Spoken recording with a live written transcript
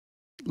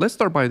let's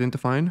start by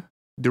identifying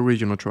the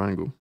original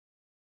triangle,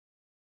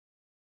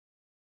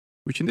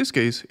 which in this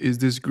case is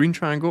this green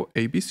triangle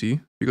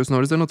ABC, because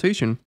notice the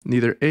notation,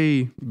 neither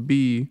A,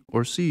 B,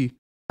 or C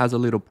has a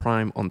little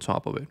prime on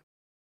top of it.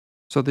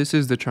 So this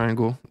is the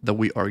triangle that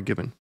we are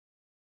given.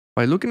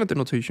 By looking at the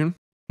notation,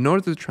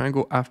 notice the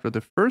triangle after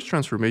the first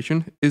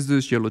transformation is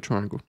this yellow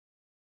triangle.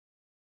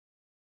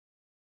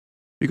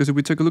 Because if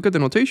we take a look at the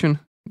notation,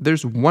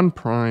 there's one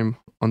prime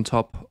on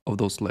top of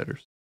those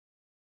letters.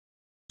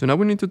 So now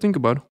we need to think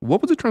about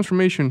what was the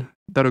transformation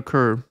that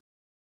occurred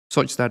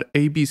such that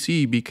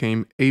ABC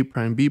became A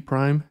prime, B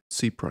prime,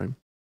 C prime.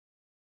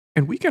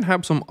 And we can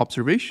have some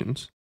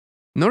observations.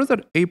 Notice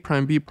that A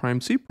prime, B prime,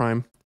 C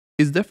prime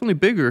is definitely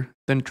bigger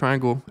than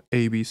triangle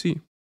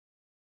ABC.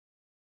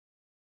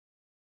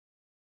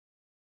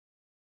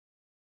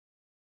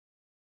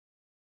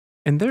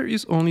 And there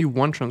is only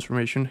one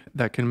transformation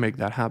that can make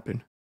that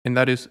happen, and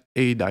that is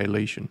a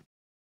dilation.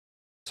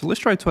 So let's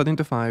try to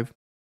identify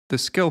the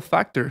scale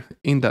factor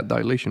in that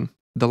dilation.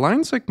 The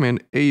line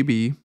segment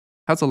AB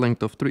has a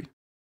length of 3.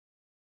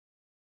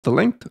 The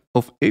length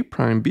of A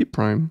prime, B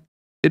prime,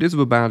 it is of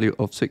a value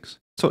of 6.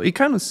 So it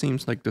kind of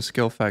seems like the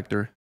scale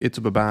factor, it's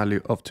of a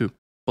value of 2.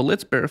 But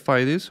let's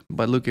verify this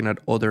by looking at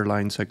other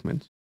line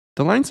segments.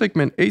 The line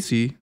segment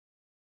AC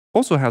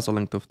also has a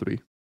length of 3.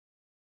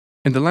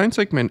 And the line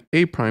segment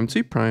A prime,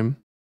 C prime,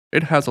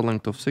 it has a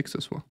length of 6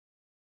 as well.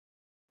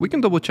 We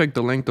can double check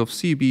the length of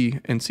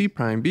CB and C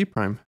prime, B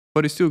prime,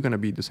 but it's still going to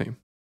be the same.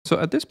 So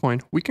at this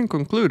point, we can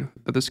conclude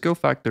that the scale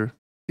factor,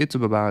 it's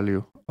of a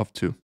value of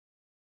 2.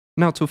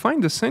 Now to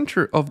find the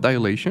center of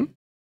dilation,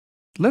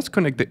 let's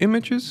connect the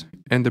images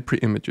and the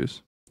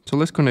pre-images. So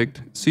let's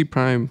connect C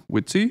prime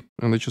with C,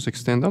 and let's just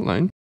extend that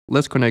line.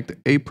 Let's connect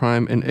A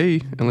prime and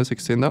A, and let's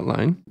extend that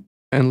line.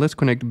 And let's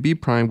connect B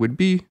prime with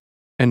B,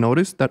 and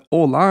notice that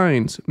all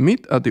lines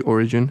meet at the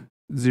origin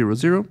 0,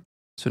 0.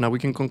 So now we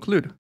can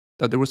conclude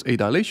that there was a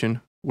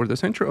dilation where the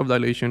center of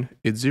dilation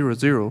is 0,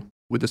 0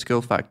 with a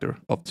scale factor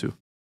of 2.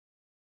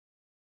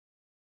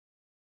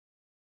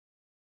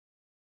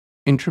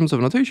 In terms of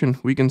notation,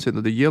 we can say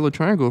that the yellow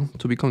triangle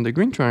to become the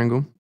green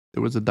triangle,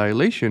 there was a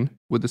dilation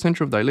with the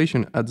center of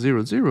dilation at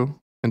 0, 0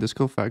 and the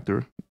scale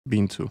factor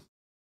being 2.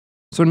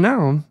 So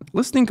now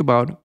let's think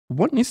about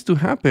what needs to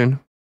happen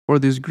for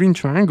this green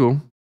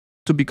triangle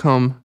to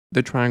become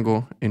the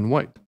triangle in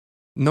white.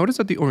 Notice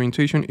that the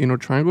orientation in our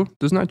triangle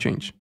does not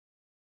change.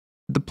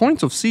 The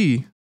points of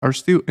C are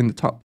still in the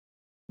top.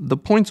 The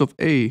points of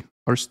A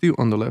are still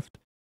on the left,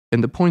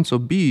 and the points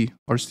of B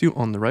are still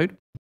on the right.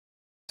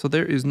 So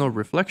there is no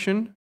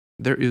reflection,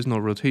 there is no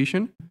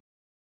rotation.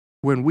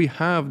 When we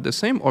have the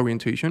same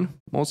orientation,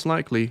 most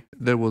likely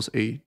there was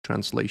a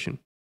translation.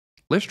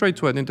 Let's try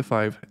to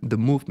identify the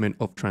movement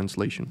of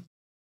translation.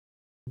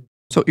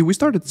 So if we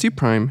start at C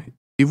prime,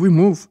 if we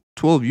move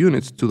 12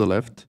 units to the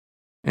left,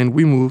 and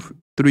we move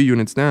 3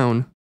 units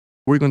down,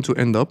 we're going to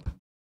end up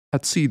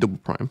at C double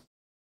prime.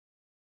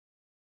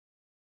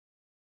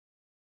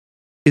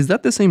 Is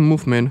that the same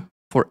movement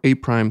for A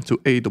prime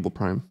to A double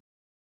prime?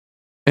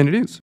 And it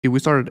is. If we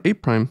start at A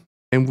prime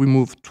and we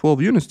move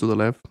 12 units to the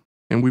left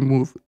and we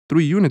move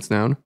 3 units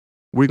down,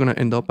 we're going to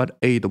end up at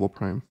A double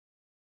prime.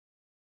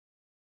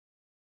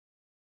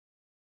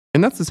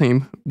 And that's the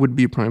same with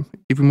B prime.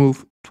 If we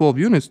move 12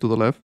 units to the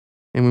left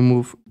and we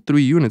move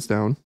 3 units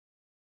down,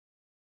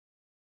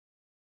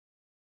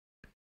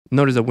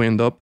 notice that we end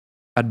up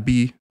at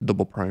B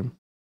double prime.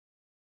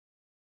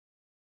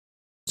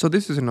 So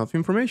this is enough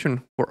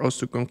information for us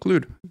to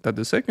conclude that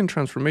the second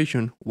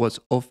transformation was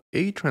of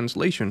a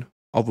translation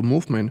of a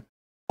movement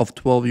of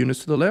 12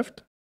 units to the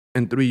left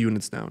and 3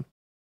 units down.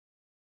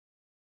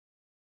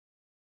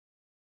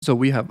 So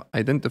we have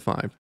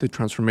identified the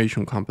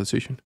transformation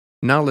composition.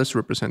 Now let's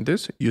represent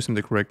this using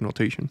the correct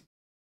notation.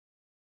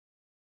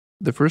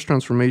 The first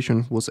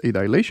transformation was a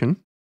dilation.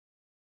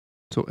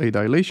 So a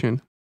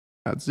dilation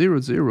at 0,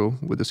 0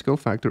 with a scale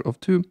factor of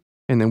 2,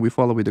 and then we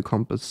follow with the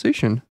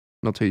composition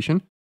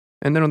notation.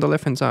 And then on the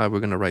left-hand side, we're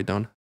going to write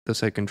down the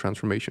second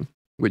transformation,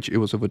 which it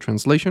was of a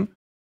translation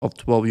of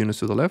 12 units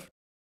to the left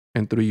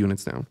and 3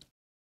 units down.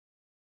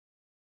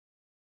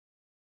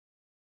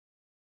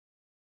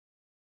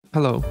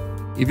 Hello.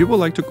 If you would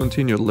like to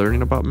continue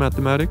learning about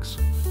mathematics,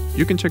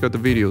 you can check out the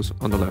videos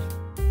on the left.